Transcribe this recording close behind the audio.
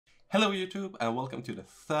Hello YouTube and welcome to the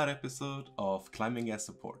third episode of Climbing as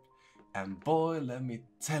Support. And boy, let me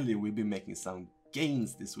tell you, we've been making some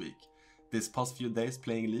gains this week. This past few days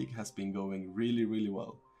playing League has been going really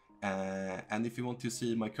well. And if you want to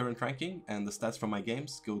see my current ranking and the stats from my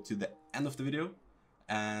games, go to the end of the video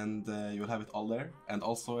and you'll have it all there. And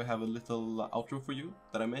also I have a little outro for you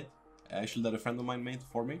that I made, actually that a friend of mine made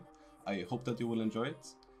for me. I hope that you will enjoy it.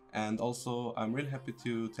 And also, I'm really happy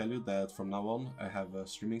to tell you that from now on I have a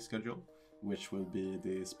streaming schedule, which will be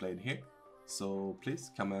displayed here. So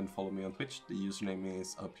please come and follow me on Twitch. The username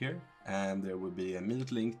is up here, and there will be a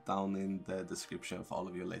mute link down in the description for all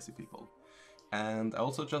of you lazy people. And I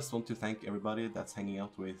also just want to thank everybody that's hanging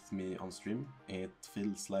out with me on stream. It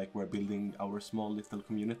feels like we're building our small little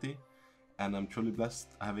community. And I'm truly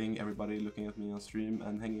blessed having everybody looking at me on stream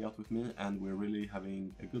and hanging out with me, and we're really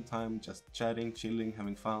having a good time, just chatting, chilling,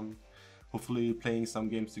 having fun, hopefully playing some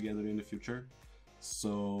games together in the future.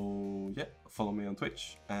 So yeah, follow me on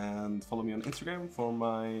Twitch and follow me on Instagram for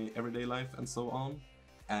my everyday life and so on,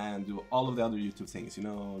 and do all of the other YouTube things, you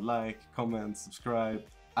know, like, comment, subscribe.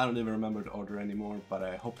 I don't even remember the order anymore, but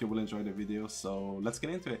I hope you will enjoy the video, so let's get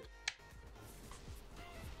into it.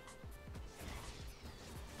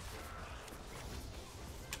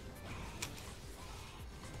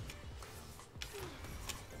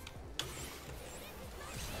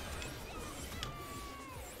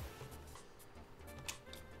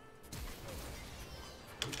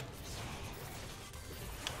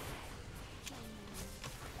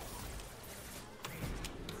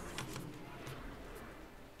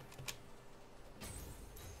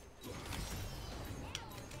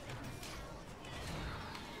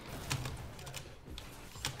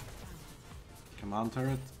 Come on,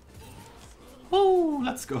 turret. Woo,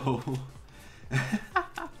 let's go.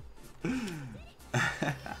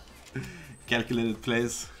 Calculated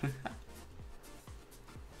plays.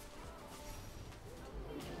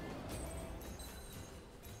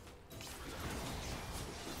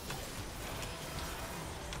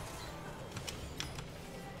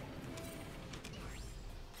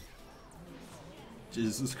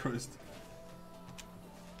 Jesus Christ.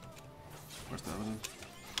 Where's the evidence?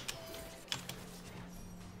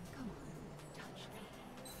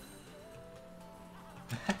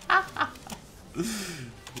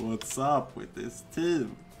 What's up with this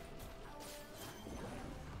team?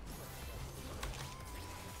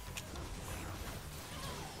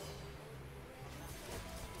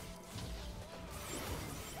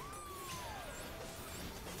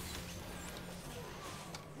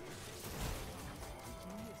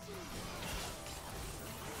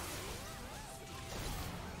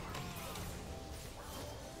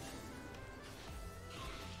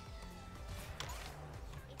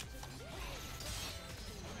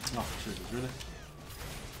 Oh, Jesus, really?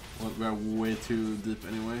 Well, we're way too deep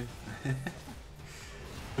anyway.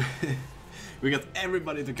 We got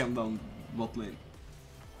everybody to come down bot lane.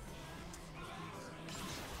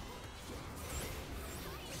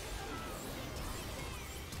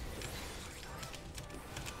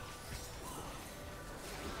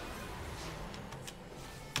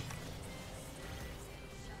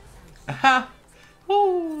 Aha!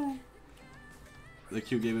 Woo! The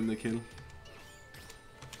Q gave him the kill.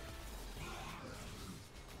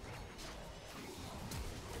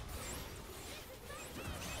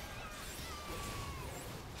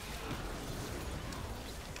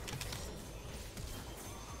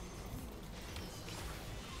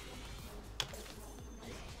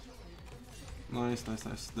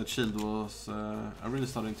 Nice. That shield was... I'm really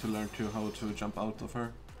starting to learn how to jump out of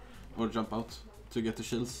her. Or jump out to get the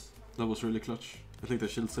shields. That was really clutch. I think the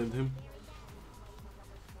shield saved him.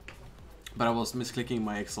 But I was misclicking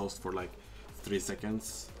my exhaust for like 3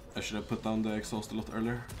 seconds. I should have put down the exhaust a lot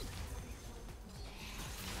earlier.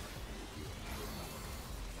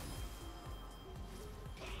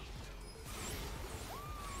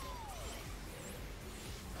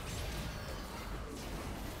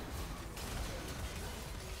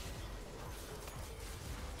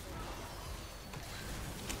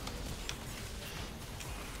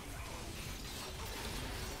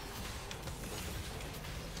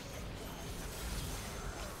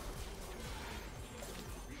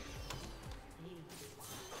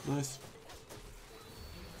 Nice.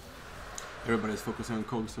 Everybody's focusing on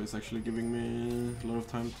COG, so it's actually giving me a lot of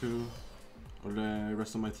time to, or the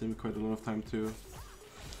rest of my team quite a lot of time to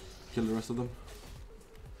kill the rest of them.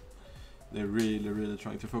 They're really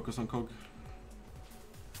trying to focus on COG.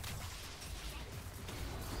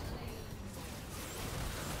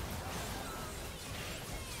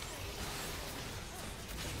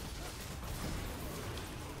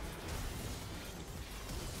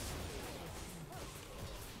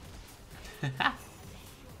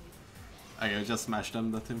 I just smashed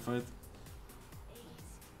them, that team fight.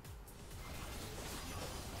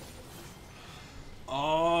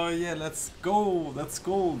 Oh yeah, let's go! That's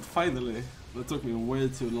gold, finally! That took me way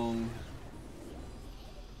too long.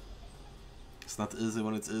 It's not easy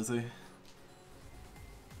when it's easy.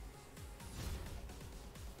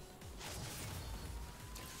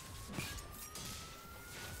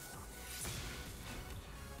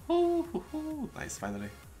 Oh, nice, finally.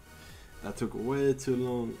 That took way too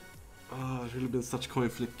long. Oh, it's really been such coin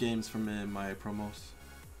flip games for me in my promos.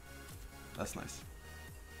 That's nice.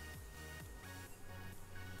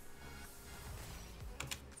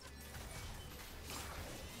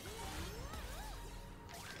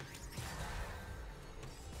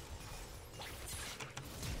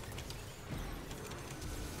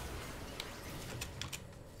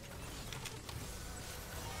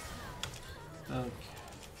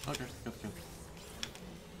 Okay, good.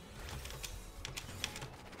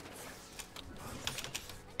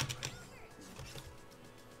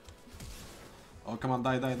 Oh, come on,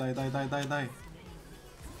 die.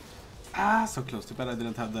 Ah, so close. Too bad I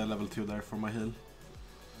didn't have the level 2 there for my heal.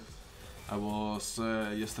 I was,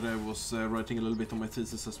 yesterday I was writing a little bit on my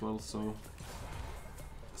thesis as well, so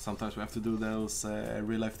sometimes we have to do those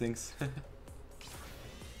real life things.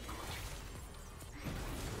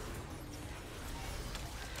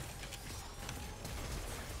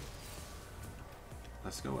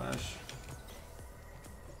 Let's go, Ash.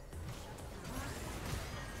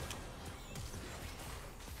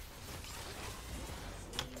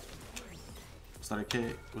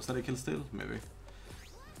 Was that a kill still? Maybe.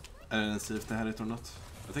 I didn't see if they had it or not.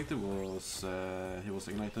 I think there was, he was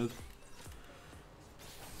ignited.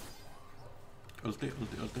 Ulti.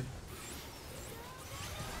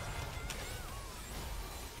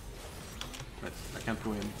 Wait, I can't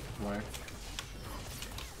go in. Why?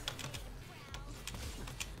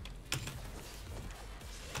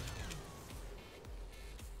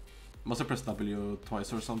 Must have pressed W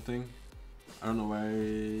twice or something. I don't know why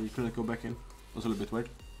you couldn't go back in. It was a little bit weird.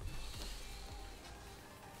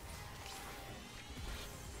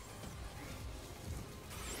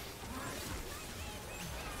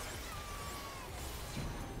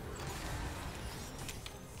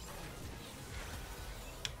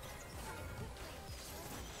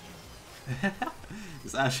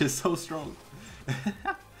 This Ash is so strong.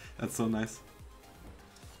 That's so nice.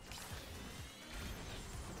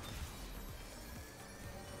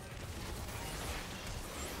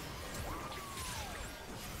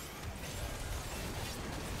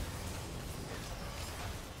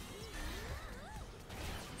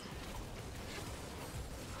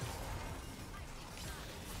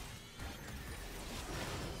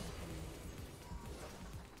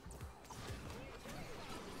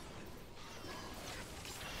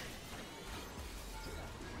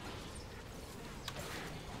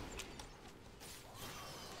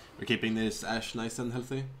 We're keeping this Ash nice and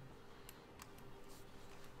healthy.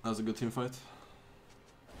 That was a good team fight.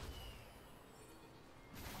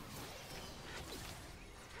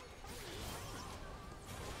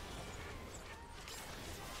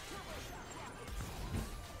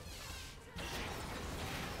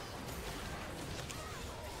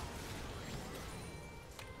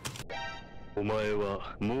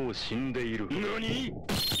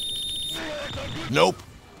 Nope.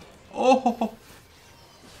 Oh!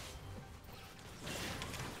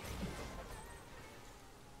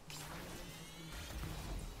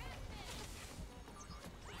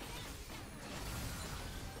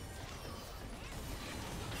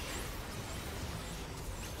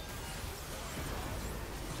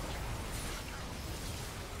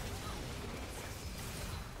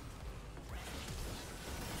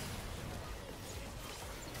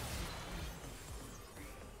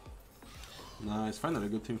 Nice, finally a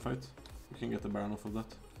good team fight. We can get the Baron off of that.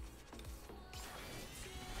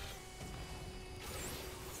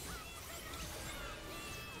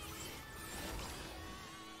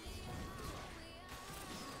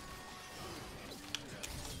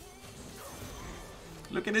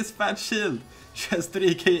 Look at his fat shield! Just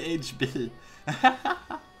 3k HP!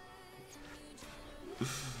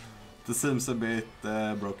 This seems a bit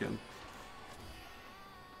broken.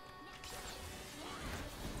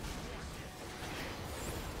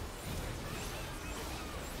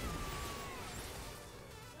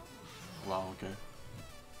 Wow, okay.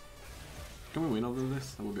 Can we win over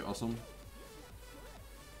this? That would be awesome.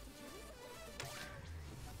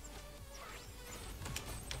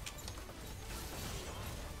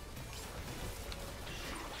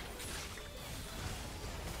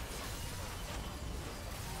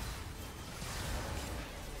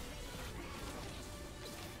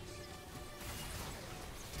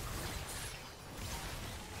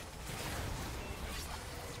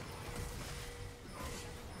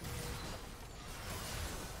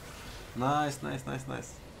 Nice, nice, nice,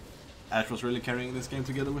 nice. Ash was really carrying this game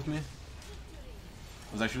together with me.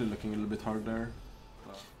 I was actually looking a little bit hard there.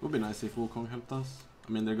 It would be nice if Wukong helped us.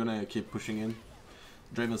 I mean, they're gonna keep pushing in.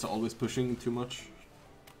 Dravens are always pushing too much.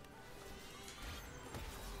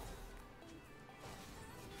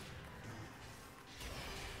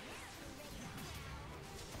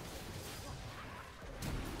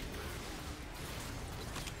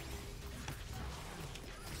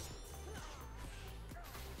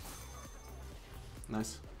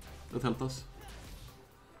 Nice. That helped us.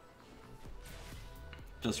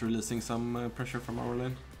 Just releasing some pressure from our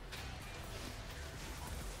lane.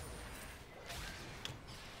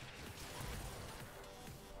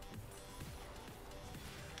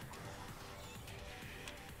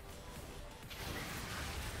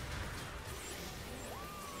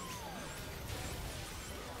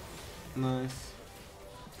 Nice.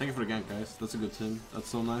 Thank you for the gank, guys. That's a good team. That's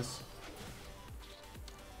so nice.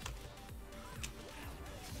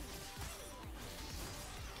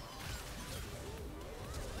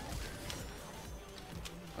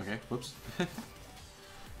 Okay, whoops.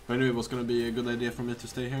 I knew it was gonna be a good idea for me to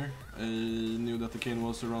stay here. I knew that the Kayn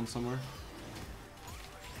was around somewhere.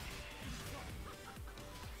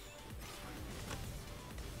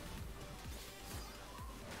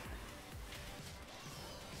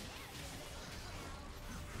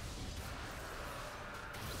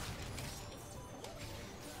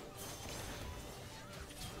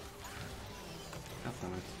 God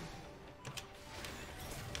damn it.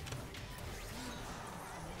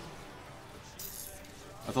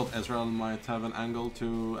 I thought Ezreal might have an angle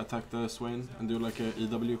to attack the Swain and do like a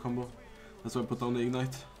EW combo. That's why I put on the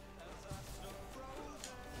Ignite.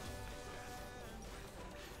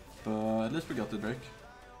 But at least we got the Drake.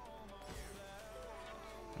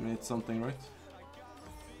 I made something right.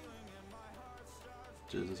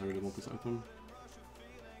 Jesus, I really want this item.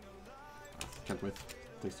 Can't wait.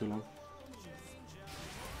 Takes too long.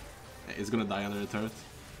 It's gonna die under the turret.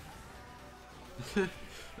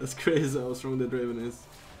 That's crazy how strong the Draven is.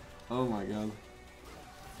 Oh my god.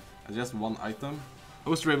 And just one item?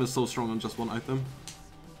 How is Draven so strong on just one item?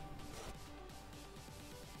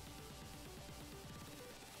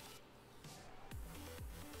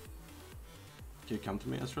 Can you come to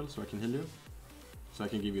me, Ezreal, so I can heal you? So I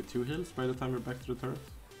can give you 2 heals by the time we're back to the turret?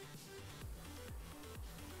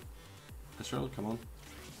 Ezreal, come on.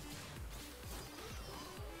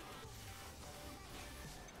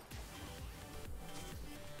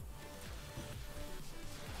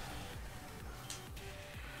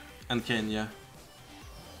 And Kayn, yeah.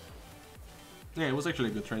 Yeah, it was actually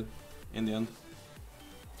a good trade in the end.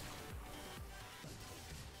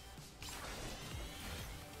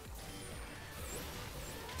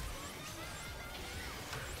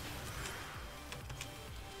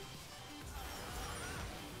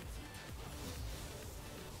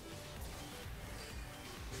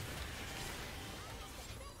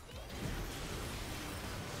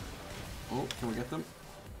 Oh, can we get them?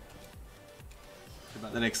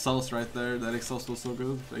 That exhaust right there, that exhaust was so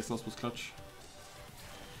good. The exhaust was clutch.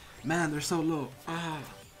 Man, they're so low. Ah.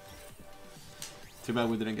 Too bad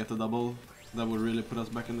we didn't get the double. That would really put us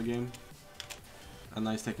back in the game. And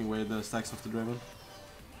nice taking away the stacks of the Draven.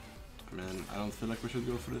 I mean, I don't feel like we should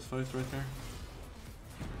go for this fight right here.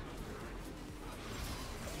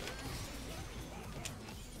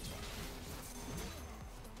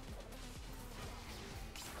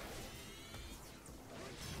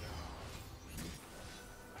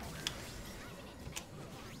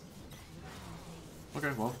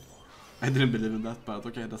 Okay, well, I didn't believe in that, but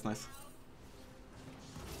okay, that's nice.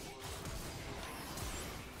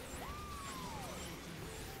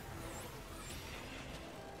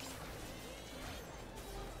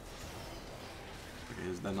 Okay,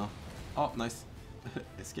 he's dead now. Oh, nice.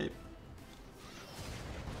 Escape.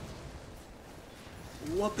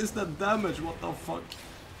 What is that damage? What the fuck?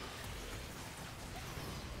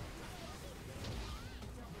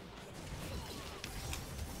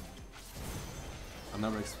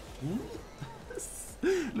 Never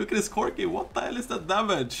Look at his Corki, what the hell is that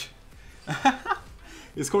damage?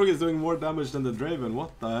 His Corki is doing more damage than the Draven,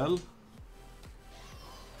 what the hell?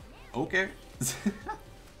 Okay.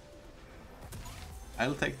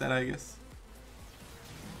 I'll take that, I guess.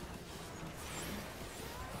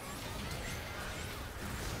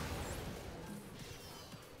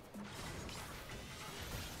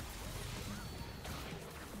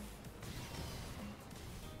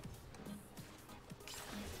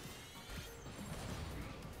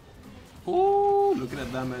 Oh, look at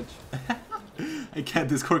that damage. I can't,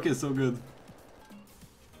 this Corki is so good.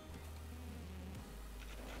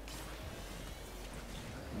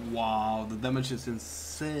 Wow, the damage is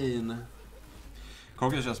insane.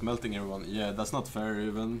 Cork is just melting everyone. Yeah, that's not fair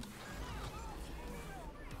even.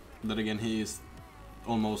 Then again, he is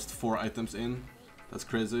almost 4 items in. That's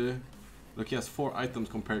crazy. Look, he has 4 items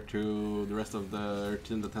compared to the rest of the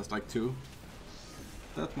team that has like 2.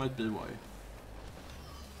 That might be why.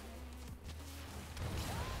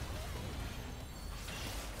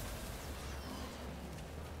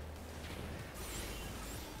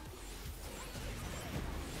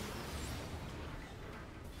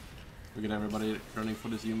 We get everybody running for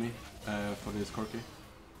this Yumi, for this Corky.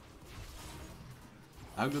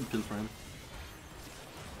 I have good kills for him.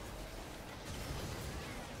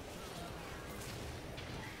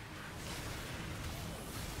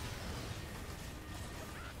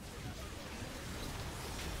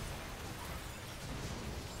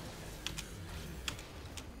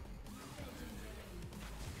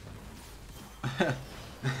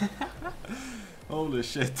 Holy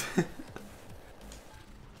shit.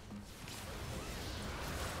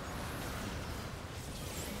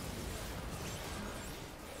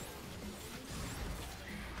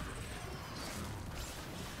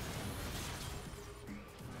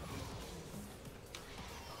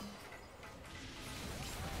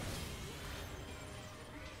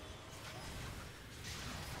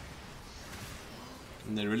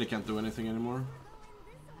 And they really can't do anything anymore.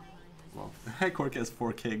 Wow. Cork has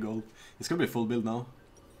 4k gold. It's gonna be full build now.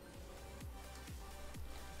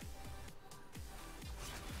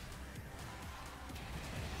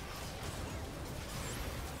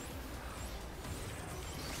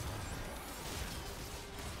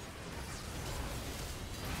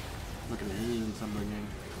 Look at the heals I'm bringing.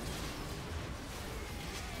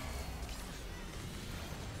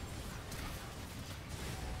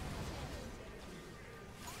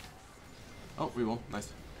 Oh, we won.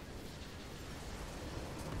 Nice.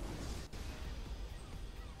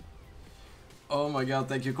 Oh my god,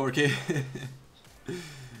 thank you, Corky.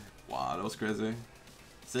 Wow, that was crazy.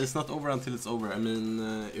 So it's not over until it's over. I mean,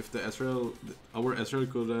 if the Ezreal, our Ezreal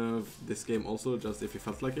could have this game also, just if he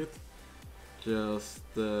felt like it. Just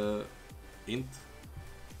int.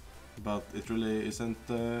 But it really isn't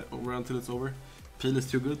over until it's over. Peel is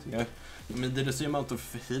too good, yeah. I mean, did you see the amount of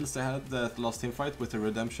heals they had that last team fight with the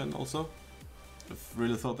redemption also? I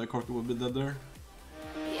really thought that Corky would be dead there.